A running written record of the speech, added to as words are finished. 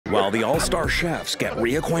While the all-star chefs get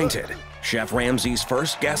reacquainted, Chef Ramsay's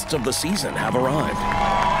first guests of the season have arrived.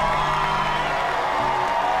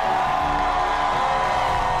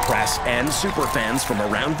 Press and superfans from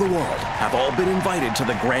around the world have all been invited to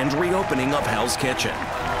the grand reopening of Hell's Kitchen.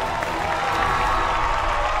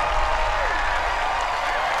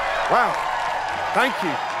 Wow, thank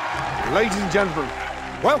you. Ladies and gentlemen,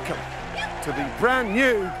 welcome to the brand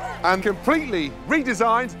new and completely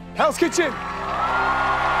redesigned Hell's Kitchen.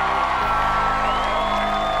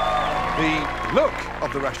 The look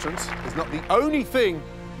of the restaurant is not the only thing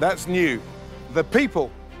that's new. The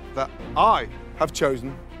people that I have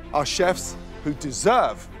chosen are chefs who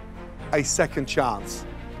deserve a second chance.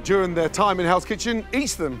 During their time in Hell's Kitchen,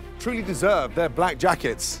 each of them truly deserved their black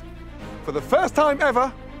jackets. For the first time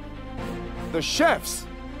ever, the chefs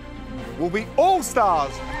will be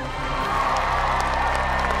all-stars.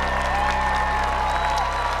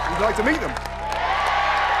 Would you like to meet them?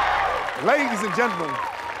 Ladies and gentlemen,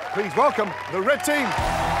 please welcome the red team,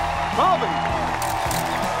 Marvin,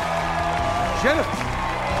 Jennifer,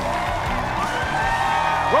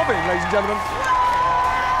 Robin, ladies and gentlemen.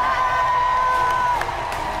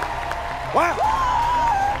 Wow.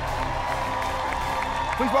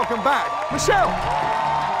 Please welcome back, Michelle,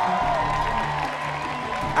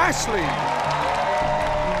 Ashley,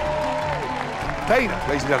 Dana,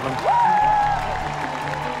 ladies and gentlemen,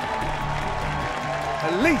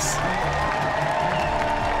 Elise,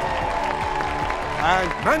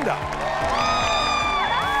 and Manda.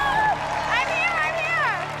 I'm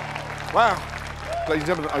here. Wow. Ladies and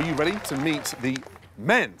gentlemen, are you ready to meet the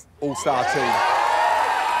men's all-star team?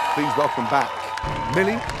 Please welcome back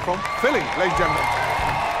Millie from Philly, ladies and gentlemen.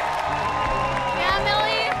 Yeah,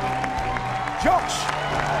 Millie. Josh.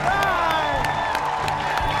 Hi.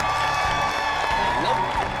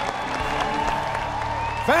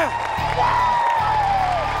 Van.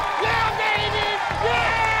 Yeah, baby!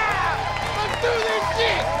 Yeah! Let's do this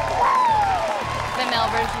shit! The male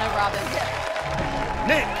version of Robin.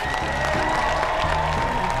 Nick.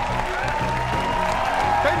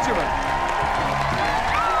 Benjamin.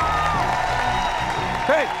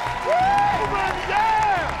 Hey. Woo!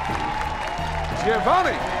 Yeah!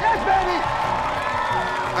 Giovanni. Yes, baby!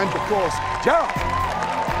 And of course, Gerald.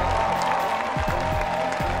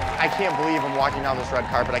 I can't believe I'm walking down this red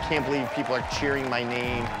carpet. I can't believe people are cheering my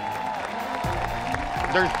name.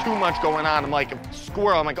 There's too much going on. I'm like a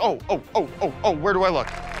squirrel. I'm like, oh, where do I look?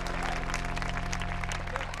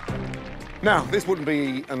 Now, this wouldn't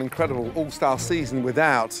be an incredible all-star season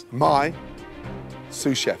without my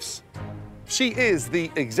sous chefs. She is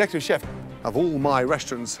the executive chef of all my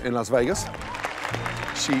restaurants in Las Vegas.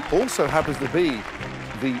 She also happens to be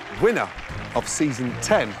the winner of season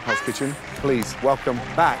 10 Hell's Kitchen. Please welcome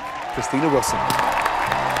back Christina Wilson.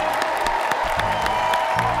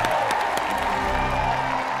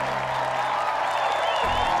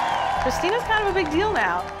 Christina's kind of a big deal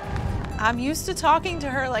now. I'm used to talking to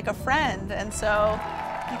her like a friend, and so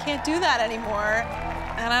you can't do that anymore,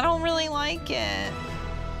 and I don't really like it.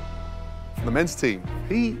 The men's team,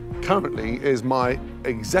 he currently is my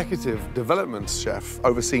executive development chef,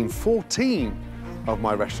 overseeing 14 of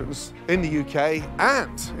my restaurants in the UK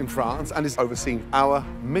and in France, and is overseeing our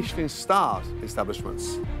Michelin-starred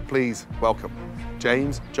establishments. Please welcome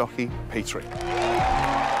James Jockey Petrie.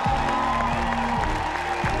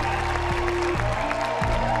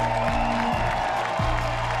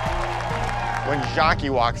 When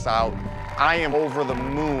Jockey walks out, I am over the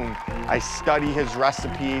moon. I study his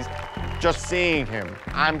recipes. Just seeing him,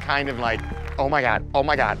 I'm kind of like, oh my God, oh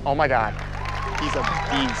my God, oh my God. He's a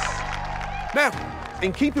beast. Now,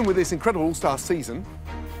 in keeping with this incredible all-star season,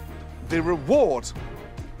 the reward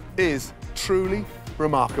is truly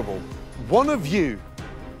remarkable. One of you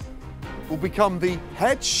will become the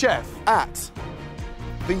head chef at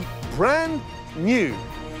the brand new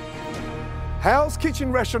Hell's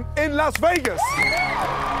Kitchen restaurant in Las Vegas.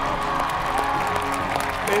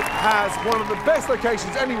 It has one of the best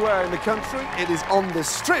locations anywhere in the country. It is on the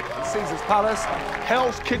Strip at Caesar's Palace.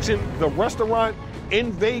 Hell's Kitchen, the restaurant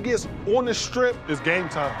in Vegas, on the Strip. It's game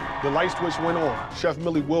time. The light switch went on. Chef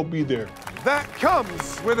Millie will be there. That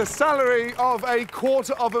comes with a salary of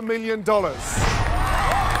 $250,000.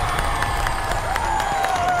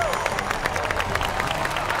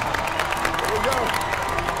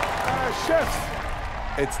 Chefs,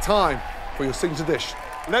 it's time for your signature dish.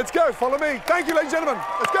 Let's go, follow me. Thank you, ladies and gentlemen.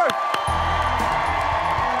 Let's go.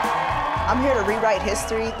 I'm here to rewrite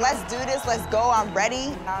history. Let's do this, let's go, I'm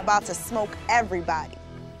ready. I'm about to smoke everybody.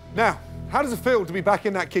 Now, how does it feel to be back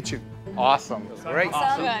in that kitchen? Awesome. Great.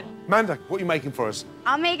 So good. Manda, what are you making for us?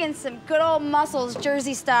 I'm making some good old mussels,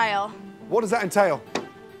 Jersey style. What does that entail?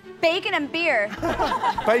 Bacon and beer.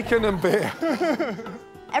 Bacon and beer.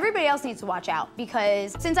 Everybody else needs to watch out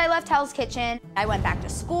because since I left Hell's Kitchen, I went back to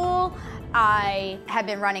school, I have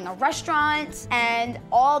been running a restaurant, and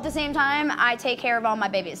all at the same time, I take care of all my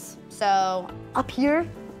babies. So up here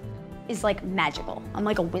is like magical. I'm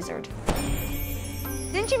like a wizard.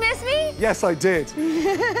 Didn't you miss me? Yes, I did.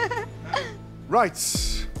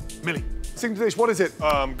 Right. Millie, sing to this, what is it?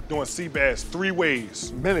 Doing sea bass 3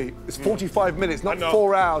 ways. Millie, it's 45 minutes, not I know.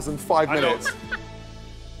 4 hours and 5 I know. minutes.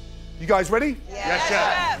 You guys ready? Yes,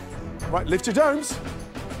 chef. Right, lift your domes.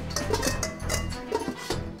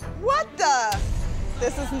 What the?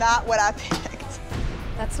 This is not what I picked.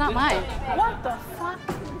 That's not mine. What the fuck?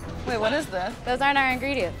 Wait, what is this? Those aren't our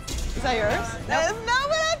ingredients. Is that yours? That is not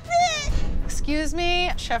what I picked. Excuse me,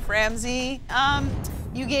 Chef Ramsay.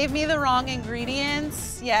 You gave me the wrong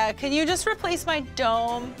ingredients. Yeah, can you just replace my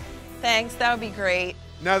dome? Thanks, that would be great.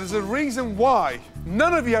 Now, there's a reason why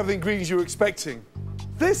none of you have the ingredients you were expecting.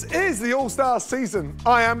 This is the All-Star season.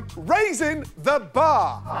 I am raising the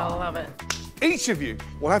bar. I love it. Each of you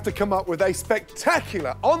will have to come up with a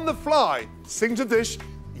spectacular, on-the-fly signature dish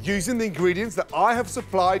using the ingredients that I have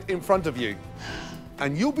supplied in front of you.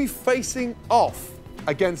 And you'll be facing off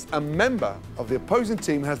against a member of the opposing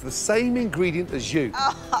team who has the same ingredient as you.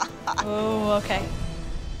 Oh, okay.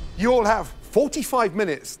 You all have 45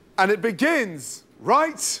 minutes, and it begins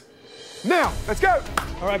right now. Let's go.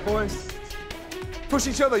 All right, boys. Push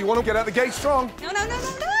each other. You want to get out the gate strong. No, no, no,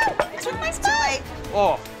 no, no. I took my spot. Too late.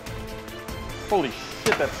 Oh, holy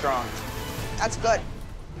shit, that's strong. That's good.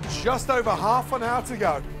 Just over half an hour to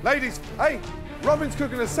go. Ladies, hey, Robin's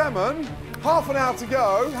cooking a salmon. Half an hour to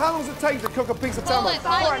go. How long does it take to cook a piece of salmon?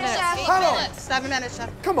 4 minutes. How long? 7 minutes, Chef.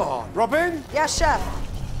 Come on, Robin. Yes, Chef.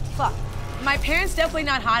 Fuck. My pan's definitely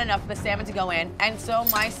not hot enough for the salmon to go in, and so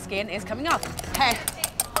my skin is coming off. Hey,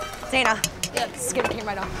 Dana. Yeah, the skin came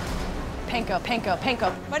right off. Panko, panko,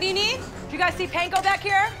 panko. What do you need? Do you guys see panko back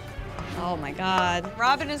here? Oh my God.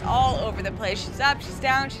 Robin is all over the place. She's up, she's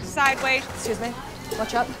down, she's sideways. Excuse me.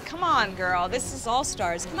 Watch up. Come on, girl. This is All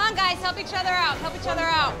Stars. Come on, guys, help each other out. Help each other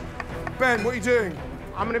out. Ben, what are you doing?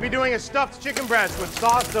 I'm gonna be doing a stuffed chicken breast with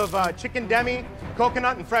sauce of chicken demi,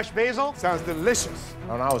 coconut, and fresh basil. Sounds delicious.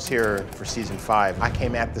 When I was here for season 5, I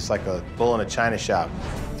came at this like a bull in a china shop.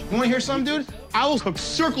 You wanna hear something, dude? I will hook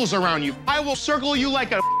circles around you. I will circle you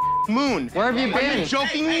like a moon. Where have you been? Are you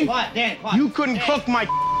joking me? Quiet, Dan, quiet. You couldn't cook my.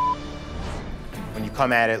 When you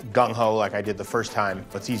come at it gung-ho like I did the first time,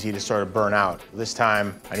 it's easy to sort of burn out. This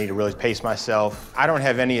time, I need to really pace myself. I don't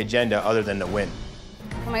have any agenda other than to win.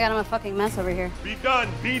 Oh my God, I'm a fucking mess over here. Be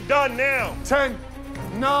done now. 10,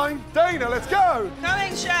 9, Dana, let's go.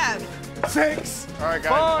 Coming, Chef. 6, All right,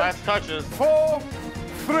 guys, 5, last touches. 4,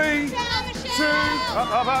 3, 2,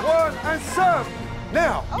 1, and serve.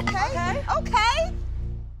 Now, Okay. Okay.